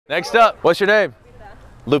Next up, what's your name?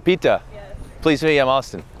 Lupita. Yes. Pleased to meet you, I'm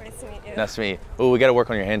Austin. Nice to meet you. Nice to meet you. Ooh, we gotta work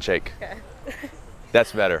on your handshake. Okay.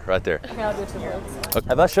 That's better, right there. Okay, I'll do 2 minutes. Okay.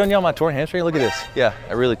 Have I shown y'all my torn hamstring? Look at this. Yeah,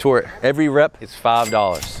 I really tore it. Every rep is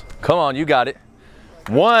 $5. Come on, you got it.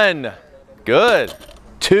 1, good.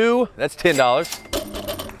 2, that's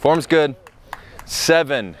 $10. Form's good.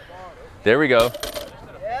 7, there we go.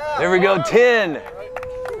 There we go, 10.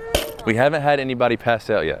 We haven't had anybody pass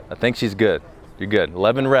out yet. I think she's good. You're good.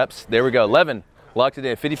 11 reps, there we go. 11, locked it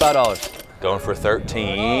in, $55. Going for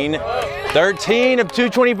 13. 13 of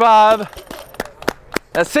 225.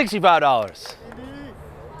 That's $65.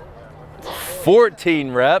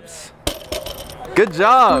 14 reps. Good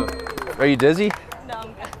job. Are you dizzy? No,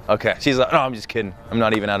 I'm good. Okay. She's like, no, I'm just kidding. I'm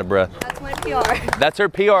not even out of breath. That's my PR. That's her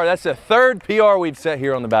PR. That's the 3rd PR we've set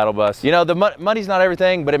here on the battle bus. You know, the money's not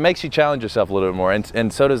everything, but it makes you challenge yourself a little bit more,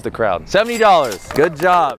 and so does the crowd. $70. Good job.